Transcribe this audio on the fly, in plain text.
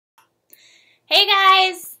Hey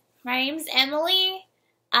guys, my name's Emily.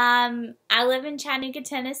 I live in Chattanooga,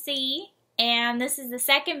 Tennessee, and this is the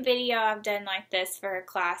second video I've done like this for a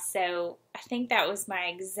class, so I think that was my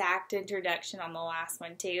exact introduction on the last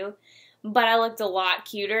one too. But I looked a lot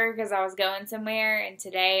cuter because I was going somewhere, and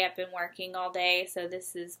today I've been working all day, so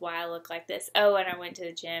this is why I look like this. Oh, and I went to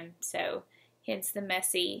the gym, so hence the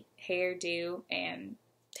messy hairdo and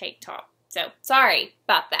tank top. So, sorry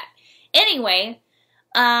about that. Anyway,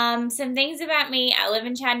 some things about me. I live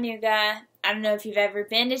in Chattanooga. I don't know if you've ever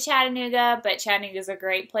been to Chattanooga, but Chattanooga is a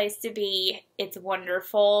great place to be. It's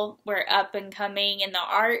wonderful. We're up and coming in the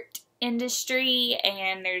art industry,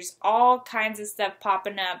 and there's all kinds of stuff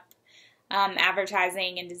popping up,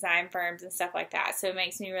 advertising and design firms and stuff like that. So it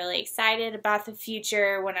makes me really excited about the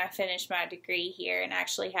future when I finish my degree here and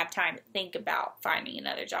actually have time to think about finding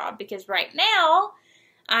another job, because right now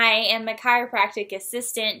I am a chiropractic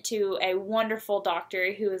assistant to a wonderful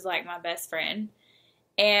doctor who is like my best friend.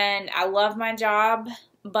 And I love my job,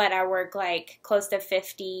 but I work like close to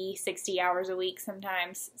 50, 60 hours a week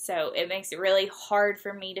sometimes. So it makes it really hard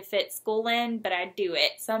for me to fit school in, but I do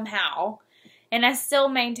it somehow. And I still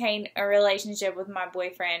maintain a relationship with my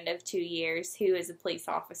boyfriend of 2 years who is a police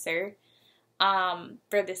officer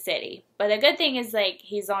for the city. But the good thing is, like,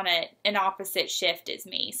 he's on an opposite shift as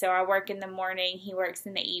me. So I work in the morning, he works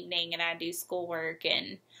in the evening, and I do schoolwork.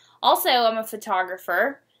 And also, I'm a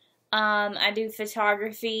photographer. I do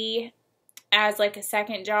photography as like a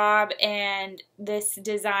second job, and this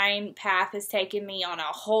design path has taken me on a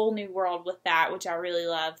whole new world with that, which I really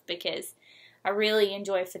love because I really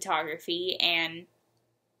enjoy photography, and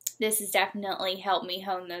this has definitely helped me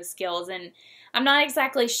hone those skills. And I'm not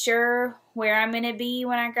exactly sure where I'm going to be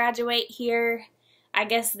when I graduate here. I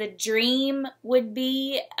guess the dream would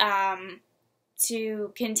be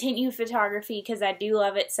to continue photography because I do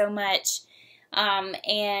love it so much,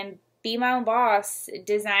 and be my own boss,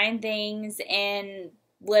 design things, and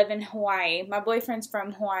live in Hawaii. My boyfriend's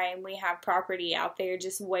from Hawaii, and we have property out there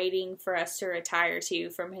just waiting for us to retire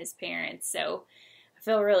to from his parents. So I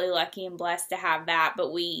feel really lucky and blessed to have that,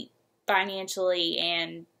 but we financially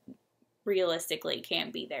and realistically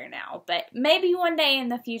can't be there now. But maybe one day in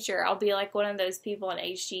the future I'll be like one of those people on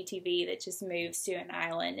HGTV that just moves to an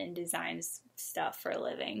island and designs stuff for a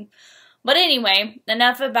living. But anyway,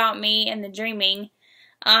 enough about me and the dreaming.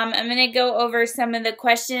 I'm going to go over some of the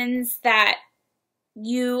questions that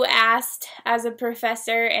you asked as a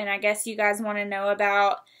professor, and I guess you guys want to know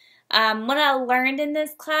about. What I learned in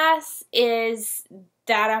this class is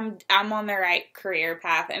that I'm on the right career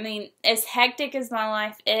path. I mean, as hectic as my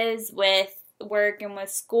life is with work and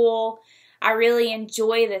with school, I really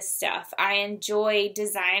enjoy this stuff. I enjoy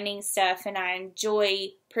designing stuff, and I enjoy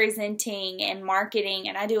presenting and marketing,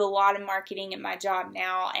 and I do a lot of marketing in my job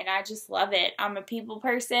now, and I just love it. I'm a people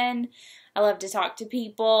person. I love to talk to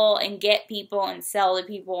people and get people and sell to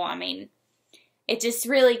people. I mean, it just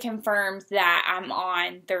really confirms that I'm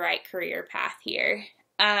on the right career path here.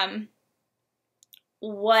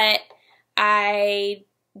 What I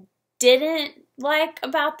didn't like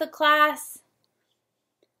about the class,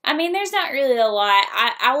 I mean, there's not really a lot.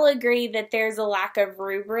 I will agree that there's a lack of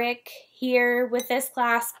rubric here with this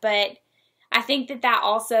class, but I think that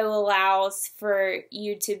also allows for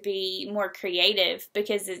you to be more creative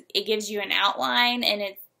because it gives you an outline, and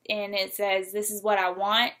it says, this is what I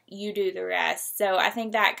want, you do the rest. So I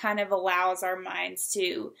think that kind of allows our minds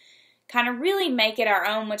to kind of really make it our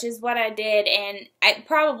own, which is what I did. And it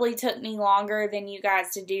probably took me longer than you guys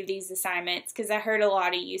to do these assignments because I heard a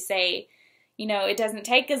lot of you say, you know, it doesn't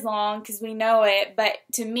take as long because we know it. But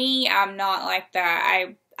to me, I'm not like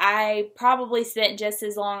that. I probably spent just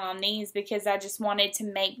as long on these because I just wanted to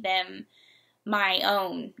make them my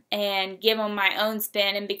own and give them my own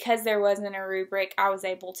spin. And because there wasn't a rubric, I was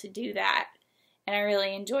able to do that. And I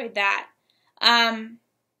really enjoyed that.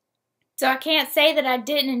 So I can't say that I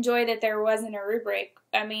didn't enjoy that there wasn't a rubric.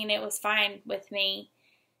 I mean, it was fine with me.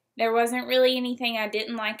 There wasn't really anything I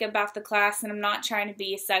didn't like about the class, and I'm not trying to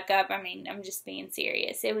be a suck-up. I mean, I'm just being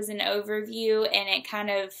serious. It was an overview, and it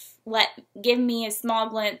kind of give me a small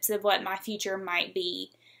glimpse of what my future might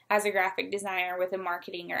be as a graphic designer with a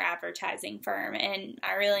marketing or advertising firm, and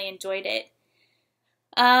I really enjoyed it.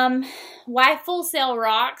 Why Full Sail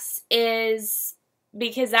rocks is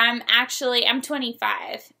because I'm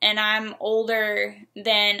 25, and I'm older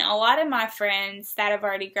than a lot of my friends that have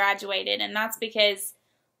already graduated, and that's because,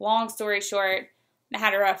 long story short, I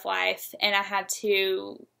had a rough life, and I had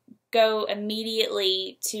to go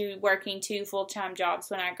immediately to working 2 full-time jobs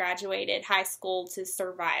when I graduated high school to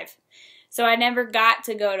survive. So I never got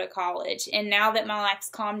to go to college, and now that my life's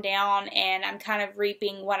calmed down and I'm kind of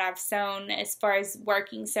reaping what I've sown as far as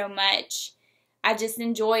working so much, I just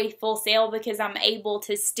enjoy Full Sail because I'm able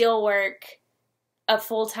to still work a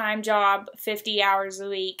full-time job 50 hours a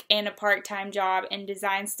week and a part-time job and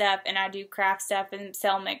design stuff, and I do craft stuff and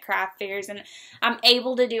sell them at craft fairs, and I'm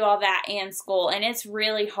able to do all that and school, and it's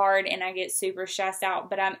really hard and I get super stressed out,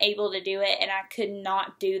 but I'm able to do it, and I could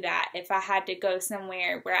not do that if I had to go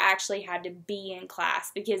somewhere where I actually had to be in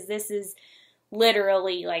class, because this is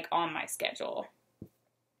literally like on my schedule.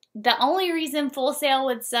 The only reason Full Sail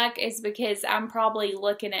would suck is because I'm probably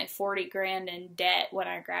looking at 40 grand in debt when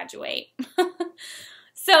I graduate.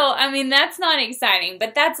 So, I mean, that's not exciting,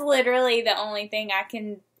 but that's literally the only thing I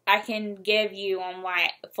can give you on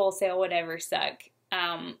why Full Sail would ever suck.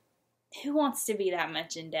 Who wants to be that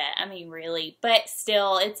much in debt? I mean, really, but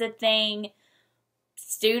still, it's a thing.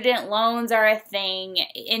 Student loans are a thing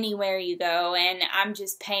anywhere you go, and I'm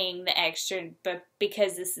just paying the extra but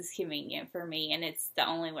because this is convenient for me and it's the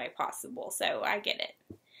only way possible, so I get it.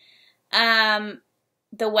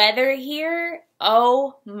 The weather here,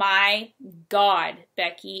 oh my God,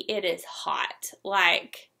 Becky, it is hot.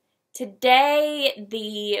 Like,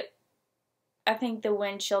 today, I think the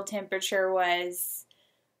wind chill temperature was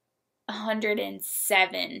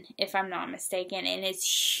 107, if I'm not mistaken, and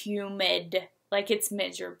it's humid. Like, it's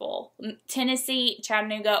miserable. Tennessee,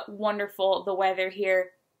 Chattanooga, wonderful. The weather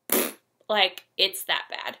here, like, it's that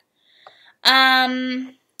bad.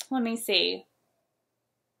 Let me see.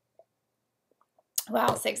 Wow,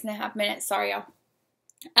 6.5 minutes. Sorry, y'all.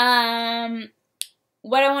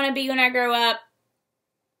 What I want to be when I grow up,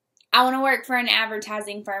 I want to work for an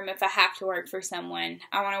advertising firm if I have to work for someone.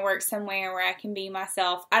 I want to work somewhere where I can be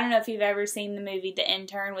myself. I don't know if you've ever seen the movie The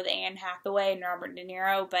Intern with Anne Hathaway and Robert De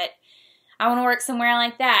Niro, but I want to work somewhere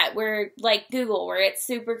like that, where, like Google, where it's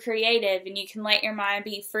super creative and you can let your mind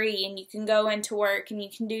be free and you can go into work and you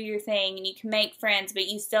can do your thing and you can make friends, but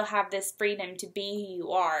you still have this freedom to be who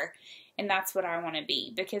you are. And that's what I want to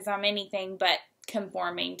be, because I'm anything but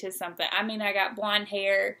conforming to something. I mean, I got blonde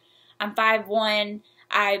hair. I'm 5'1".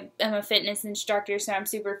 I am a fitness instructor, so I'm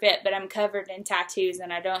super fit, but I'm covered in tattoos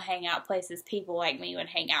and I don't hang out places people like me would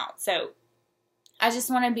hang out. So I just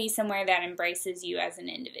want to be somewhere that embraces you as an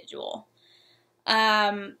individual.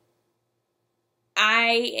 I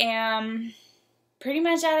am pretty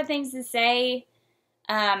much out of things to say.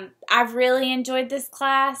 I've really enjoyed this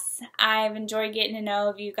class. I've enjoyed getting to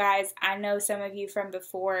know you guys. I know some of you from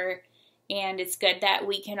before, and it's good that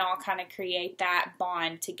we can all kind of create that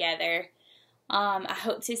bond together. I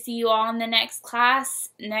hope to see you all in the next class.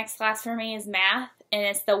 Next class for me is math, and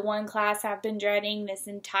it's the one class I've been dreading this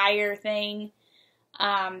entire thing,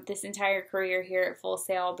 this entire career here at Full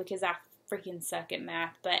Sail, because I freaking suck at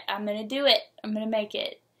math, but I'm going to do it. I'm going to make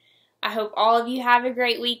it. I hope all of you have a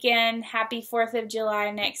great weekend. Happy 4th of July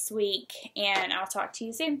next week, and I'll talk to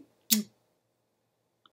you soon.